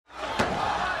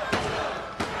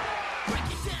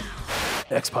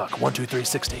X-Pac,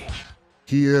 12360.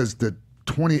 He is the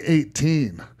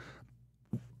 2018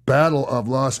 Battle of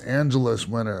Los Angeles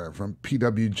winner from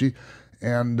PWG.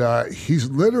 And he's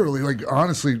literally, like,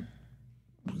 honestly,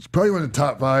 he's probably one of the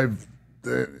top 5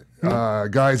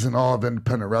 guys in all of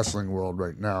independent wrestling world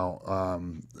right now.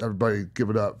 Everybody give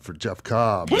it up for Jeff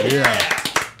Cobb. Yeah.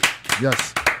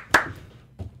 Yes.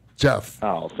 Jeff.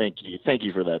 Oh, thank you. Thank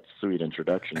you for that sweet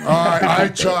introduction. I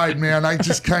tried, man. I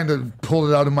just kind of pulled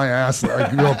it out of my ass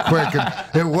like real quick.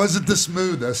 And it wasn't the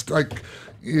smoothest. Like,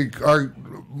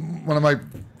 one of my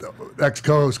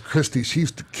ex-co-hosts, Christy, she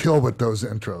used to kill with those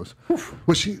intros.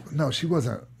 Was she? No, she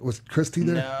wasn't. Was Christy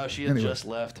there? No, she had just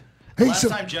left. Hey, Last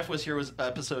time Jeff was here was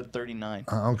episode 39.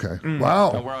 Okay.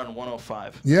 Wow. And we're on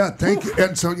 105. Yeah, thank you.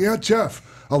 And so, yeah,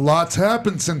 Jeff, a lot's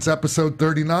happened since episode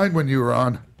 39 when you were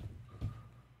on.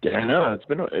 Yeah, I know. It's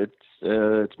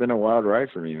been a wild ride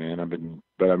for me, man.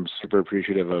 But I'm super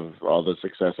appreciative of all the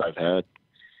success I've had,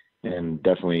 and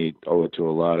definitely owe it to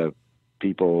a lot of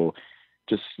people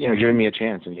just, giving me a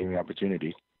chance and giving me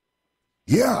opportunity.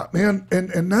 Yeah, man.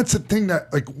 And that's the thing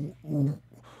that, like,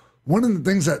 one of the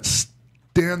things that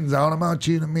stands out about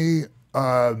you to me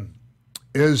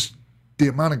is the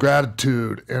amount of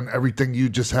gratitude and everything you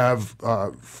just have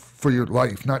for your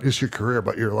life, not just your career,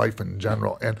 but your life in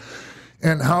general.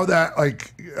 And how that,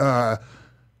 like, how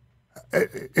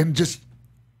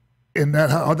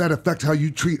that affects how you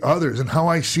treat others, and how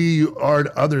I see you are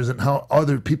to others, and how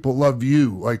other people love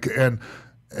you. Like,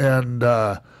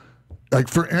 like,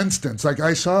 for instance, like,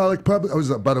 I saw, like, probably it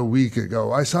was about a week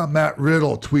ago, I saw Matt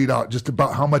Riddle tweet out just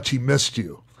about how much he missed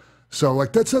you. So,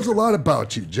 like, that says a lot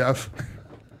about you, Jeff.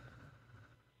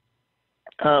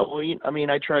 Well,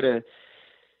 I try to.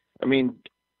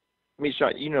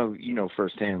 Sean, you know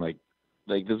firsthand, like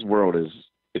this world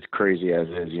it's crazy as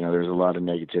is. There's a lot of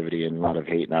negativity and a lot of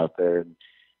hate out there,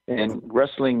 and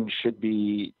wrestling should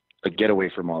be a getaway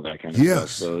from all that kind of stuff.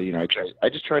 So I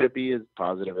just try to be as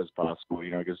positive as possible.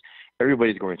 Because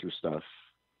everybody's going through stuff,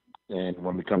 and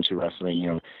when we come to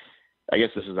wrestling, I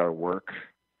guess this is our work,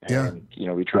 and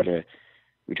we try to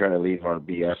leave our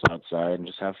BS outside and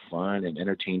just have fun and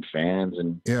entertain fans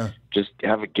and just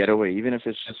have a getaway, even if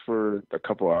it's just for a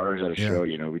couple hours at a show.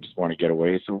 We just want to get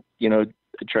away. So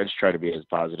I try to be as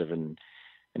positive and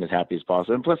as happy as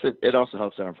possible. And plus, it also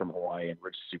helps that I'm from Hawaii and we're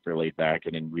just super laid back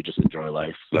and we just enjoy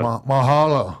life. So.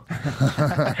 Mahalo.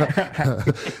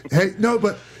 Hey, no,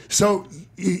 but so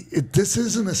this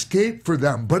is an escape for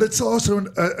them, but it's also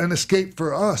an escape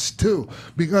for us too,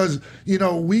 because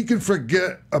we can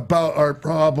forget about our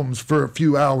problems for a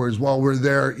few hours while we're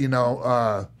there,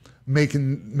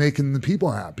 making the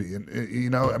people happy,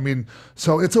 and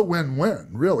so it's a win-win,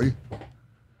 really.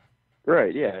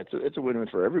 Right, yeah, it's a win-win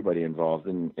for everybody involved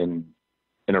in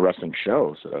a wrestling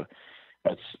show. So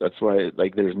that's why,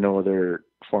 like, there's no other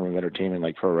form of entertainment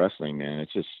like pro wrestling, man.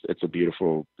 It's a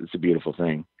beautiful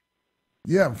thing.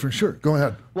 Yeah, for sure. Go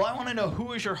ahead. Well, I want to know,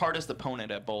 who is your hardest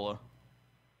opponent at BOLA?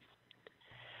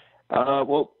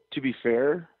 Well, to be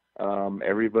fair,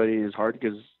 everybody is hard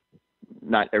because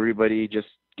not everybody just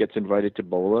gets invited to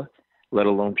BOLA, let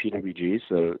alone PWG.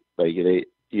 So, like,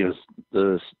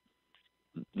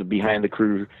 the behind the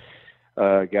crew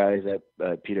guys at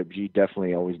PWG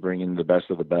definitely always bring in the best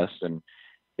of the best, and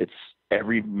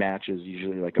every match is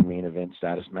usually like a main event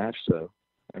status match. So,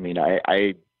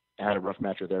 I had a rough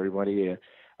match with everybody.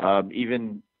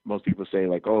 Even most people say,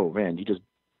 like, "Oh man, you just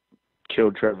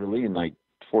killed Trevor Lee in like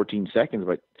 14 seconds."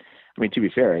 But to be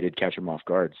fair, I did catch him off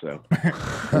guard. So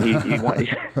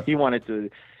he wanted to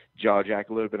jaw jack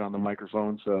a little bit on the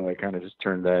microphone, so I kind of just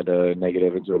turned that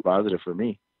negative into a positive for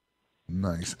me.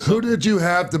 Nice. Who did you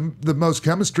have the most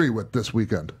chemistry with this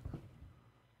weekend,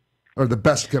 or the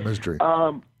best chemistry?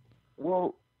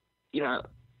 Well, I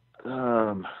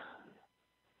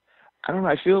don't know.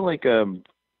 I feel like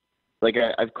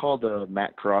I've called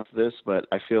Matt Cross this, but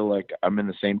I feel like I'm in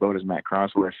the same boat as Matt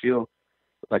Cross, where I feel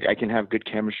like I can have good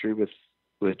chemistry with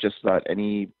just about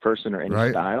any person or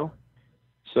any style.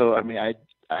 So I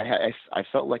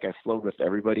felt like I flowed with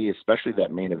everybody, especially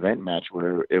that main event match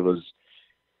where it was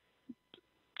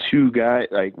two guys.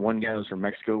 Like, one guy was from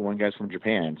Mexico, one guy's from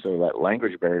Japan, so that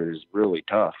language barrier is really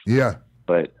tough. Yeah.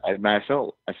 But I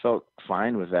felt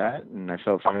fine with that, and I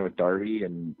felt fine with Darby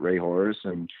and Ray Horace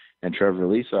and Trevor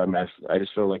Lee. So I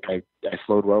just feel like I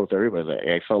flowed well with everybody.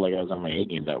 I felt like I was on my A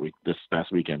game this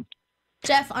past weekend.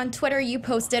 Jeff, on Twitter, you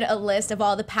posted a list of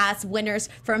all the past winners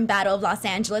from Battle of Los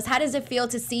Angeles. How does it feel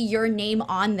to see your name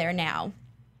on there now?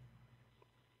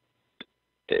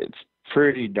 It's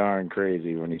pretty darn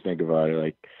crazy when you think about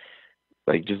it.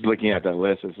 Like just looking at that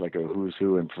list, it's like a who's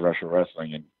who in professional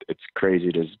wrestling, and it's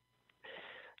crazy to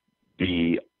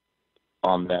be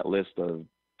on that list of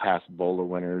past BOLA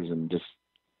winners, and just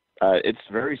it's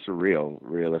very surreal,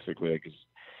 realistically, because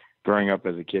growing up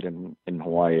as a kid in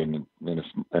Hawaii and in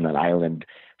an island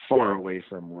far away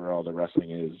from where all the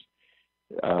wrestling is,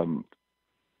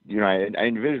 you know, I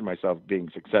envisioned myself being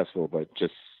successful, but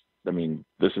just, I mean,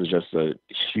 this is just a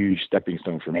huge stepping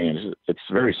stone for me, and it's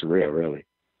very surreal, really.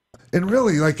 And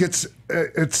really, like it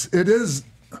is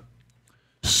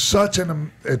such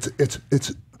an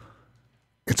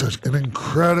an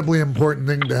incredibly important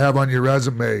thing to have on your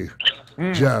resume,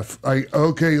 Jeff.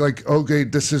 Okay,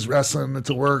 this is wrestling, it's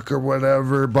a work or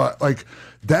whatever, but like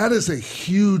that is a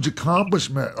huge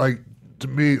accomplishment. Like to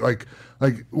me, like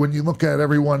when you look at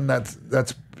everyone that's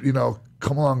you know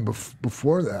come along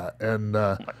before that, and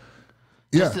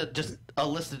just a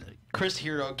list of Chris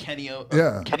Hero, Kenny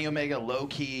Omega, Low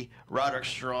Key, Roderick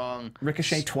Strong,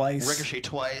 Ricochet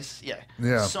twice.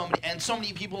 Yeah. So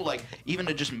many people, like, even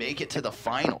to just make it to the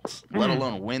finals, let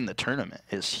alone win the tournament,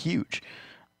 is huge.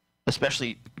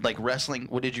 Especially like wrestling.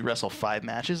 What did you wrestle? 5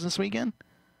 matches this weekend?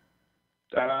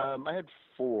 I had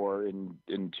 4 in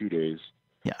 2 days.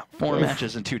 Yeah, 4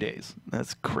 matches in 2 days.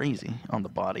 That's crazy on the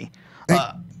body. Hey,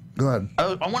 go ahead.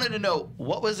 I wanted to know,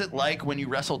 what was it like when you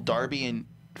wrestled Darby, and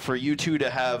for you two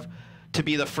to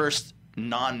be the first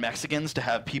non-Mexicans to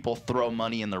have people throw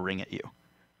money in the ring at you?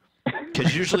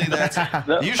 Because usually that's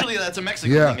a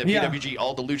Mexican thing at PWG.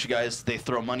 All the lucha guys, they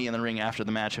throw money in the ring after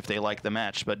the match if they like the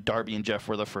match. But Darby and Jeff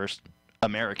were the first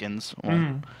Americans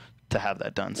to have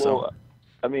that done. Well,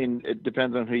 I mean, it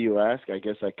depends on who you ask. I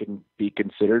guess I can be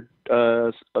considered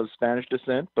of Spanish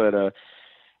descent, but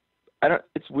I don't.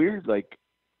 It's weird. Like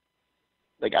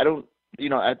I don't. You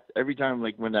know, every time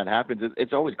like when that happens,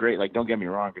 it's always great. Like, don't get me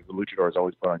wrong, because the luchadors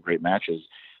always put on great matches,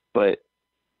 but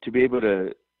to be able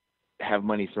to have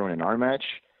money thrown in our match,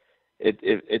 it's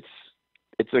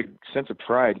a sense of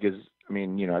pride, because I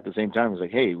mean, you know, at the same time, it's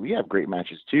like, hey, we have great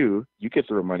matches too. You could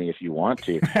throw money if you want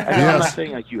to. I'm not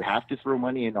saying like you have to throw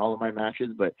money in all of my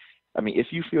matches, but I mean, if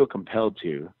you feel compelled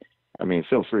to, I mean,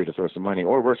 feel free to throw some money,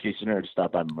 or worst case scenario, just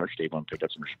stop by the merch table and pick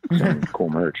up some cool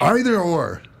merch. Either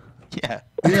or. Yeah.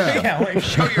 Like,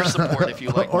 show your support if you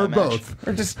like or my both. match.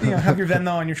 Or just have your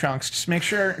Venmo on your trunks. Just make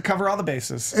sure cover all the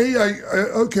bases. Hey,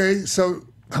 okay. So,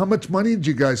 how much money did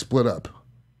you guys split up?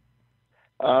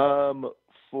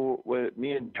 For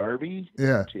me and Darby.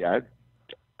 Yeah. Gee, I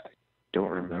don't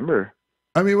remember.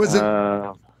 I mean, was it?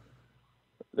 I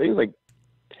think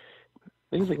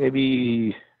it's like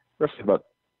maybe roughly about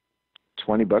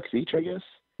 $20 each, I guess.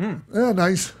 Yeah,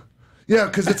 nice. Yeah,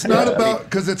 because it's not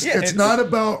about it's not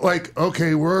about like,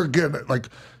 okay, we're getting like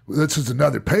this is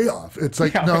another payoff. It's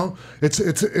like no, it's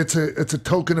a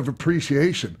token of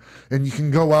appreciation, and you can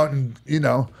go out and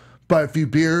buy a few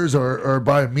beers or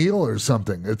buy a meal or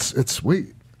something. It's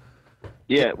sweet.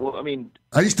 Yeah, well, I mean,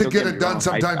 I used to get it done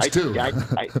sometimes too.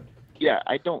 I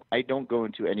don't go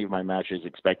into any of my matches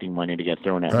expecting money to get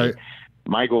thrown at me.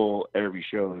 My goal every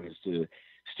show is to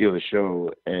steal the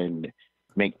show and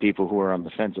make people who are on the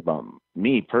fence about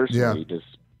me personally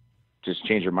just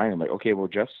change their mind. I'm like, okay, well,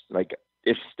 Jeff's like,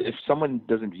 if someone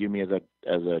doesn't view me as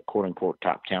a quote unquote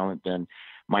top talent, then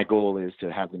my goal is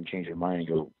to have them change their mind and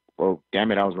go, well, damn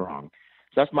it, I was wrong.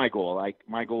 So that's my goal. Like,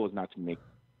 my goal is not to make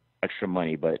extra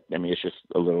money, but I mean, it's just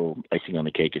a little icing on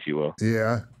the cake, if you will.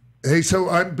 Yeah. Hey, so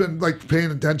I've been like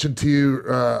paying attention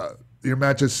to your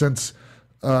matches since,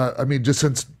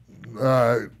 since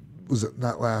was it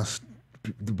not last?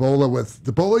 The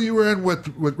BOLA you were in with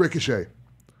Ricochet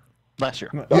last year.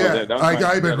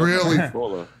 I've been really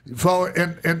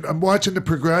following, and I'm watching the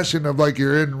progression of like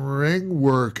your in ring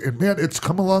work, and man, it's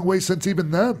come a long way since even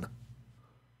then.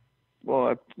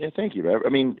 Well, thank you. I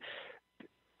mean,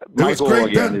 it was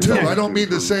great then too. I don't mean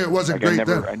to say it wasn't great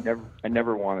then. I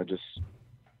never want to just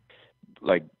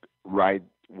like ride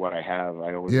what I have.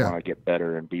 I always want to get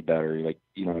better and be better. Like,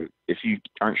 if you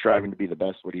aren't striving to be the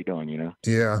best, what are you doing?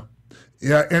 Yeah.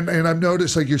 Yeah, and I've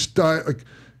noticed like your style. Like,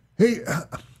 hey,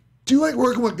 do you like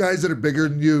working with guys that are bigger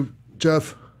than you,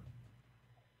 Jeff?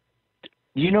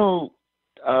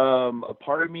 A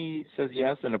part of me says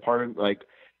yes, and a part of like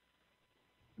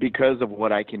because of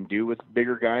what I can do with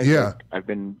bigger guys. Yeah, like,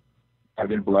 I've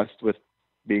been blessed with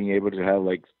being able to have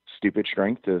like stupid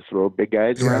strength to throw big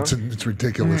guys around. It's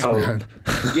ridiculous, man.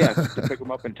 Yeah, to pick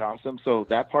them up and toss them. So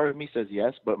that part of me says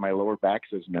yes, but my lower back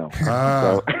says no.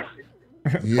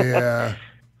 Yeah,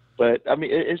 but I mean,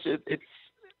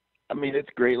 it's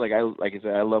great. Like I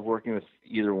said, I love working with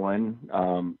either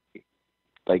one.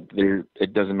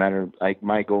 It doesn't matter. Like,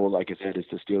 my goal, like I said, is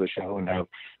to steal the show and have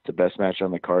the best match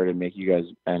on the card and make you guys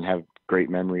and have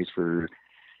great memories for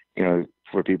you know,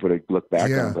 for people to look back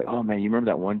on, like, oh man, you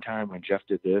remember that one time when Jeff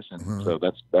did this? And so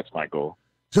that's my goal.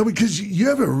 So because you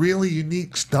have a really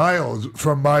unique style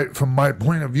from my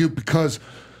point of view, because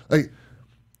like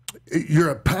you're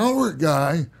a power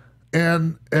guy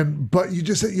but you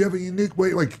just said you have a unique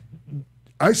way. Like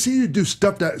I see you do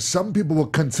stuff that some people will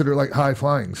consider like high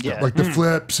flying stuff, like the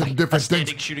flips and different things.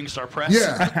 Standing shooting star press.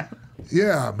 Yeah.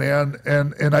 Yeah, man.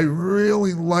 And I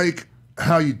really like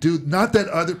how you do, not that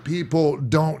other people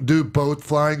don't do both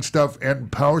flying stuff and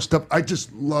power stuff. I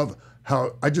just love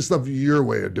your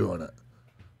way of doing it.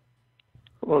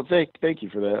 Well, thank you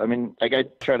for that. I mean, like I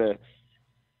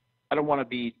don't want to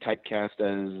be typecast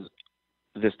as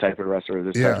this type of wrestler or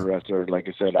this type of wrestler. Like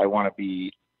I said, I want to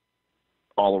be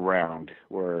all around,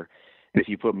 where if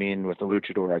you put me in with a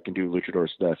luchador, I can do luchador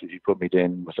stuff. If you put me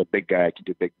in with a big guy, I can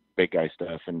do big guy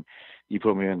stuff. And you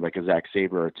put me in like a Zack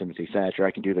Sabre or Timothy Thatcher,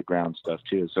 I can do the ground stuff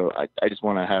too. So I just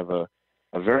want to have a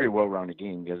very well-rounded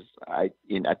game, because at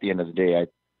the end of the day, I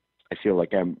feel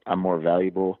like I'm more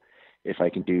valuable if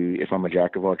I'm a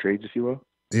jack of all trades, if you will.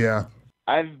 Yeah.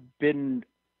 I've been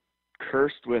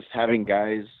cursed with having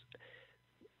guys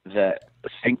that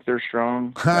think they're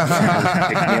strong, pick me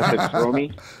up and throw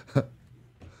me,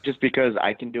 just because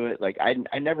I can do it. Like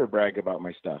I never brag about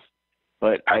my stuff,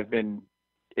 but I've been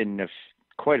in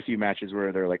quite a few matches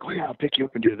where they're like, "Oh yeah, I'll pick you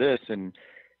up and do this," and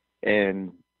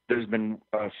there's been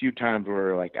a few times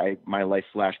where like my life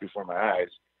flashed before my eyes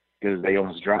because they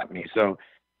almost dropped me. So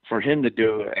for him to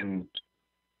do it, and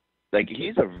like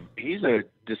he's a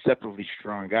deceptively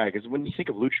strong guy, because when you think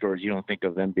of luchadors, you don't think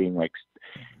of them being like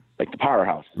the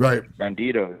powerhouse. Right.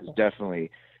 Bandito is definitely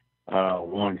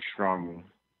one strong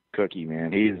cookie,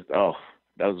 man.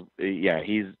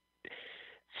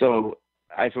 So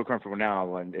I feel comfortable now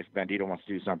when if Bandito wants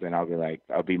to do something,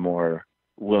 I'll be more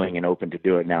willing and open to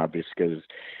do it now, just because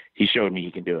he showed me he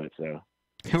can do it. So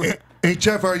hey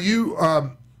Jeff, are you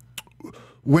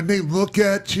when they look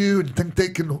at you and think they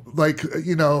can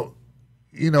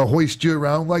hoist you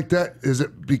around like that, is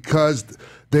it because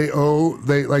they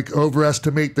like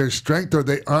overestimate their strength, or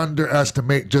they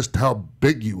underestimate just how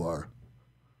big you are,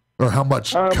 or how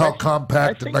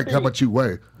compact and how much you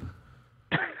weigh?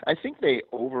 I think they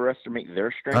overestimate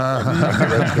their strength. I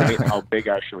underestimate how big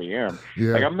I actually am.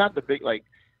 Yeah. Like I'm not the big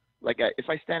if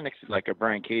I stand next to like a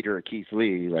Brian Cage or a Keith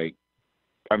Lee, like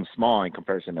I'm small in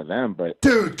comparison to them. But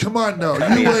dude, come on, no,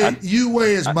 you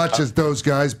weigh as much as those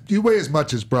guys. You weigh as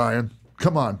much as Brian.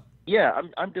 Come on. Yeah,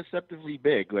 I'm deceptively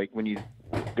big. Like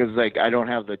because like I don't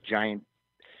have the giant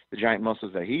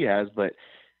muscles that he has, but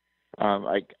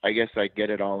I guess I get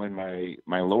it all in my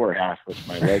lower half with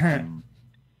my legs and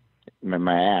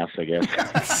my ass, I guess.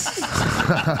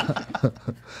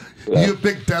 You a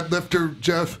big deadlifter,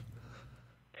 Jeff?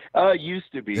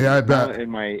 Used to be. Yeah, I bet. In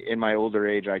my older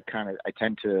age, I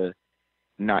tend to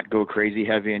not go crazy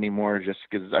heavy anymore, just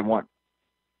because I want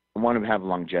to have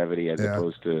longevity as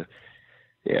opposed to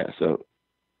So,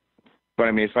 but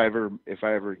I mean, if I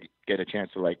ever get a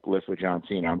chance to like lift with John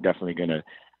Cena, I'm definitely gonna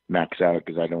max out,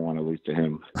 because I don't want to lose to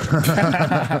him.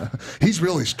 He's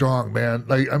really strong, man.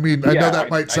 Like, I mean, I know that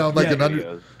might sound like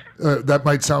that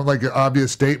might sound like an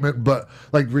obvious statement, but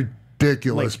like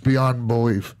ridiculous beyond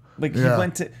belief. Like he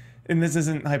went to, and this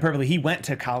isn't hyperbole, he went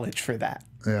to college for that.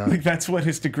 Yeah. Like that's what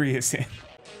his degree is in.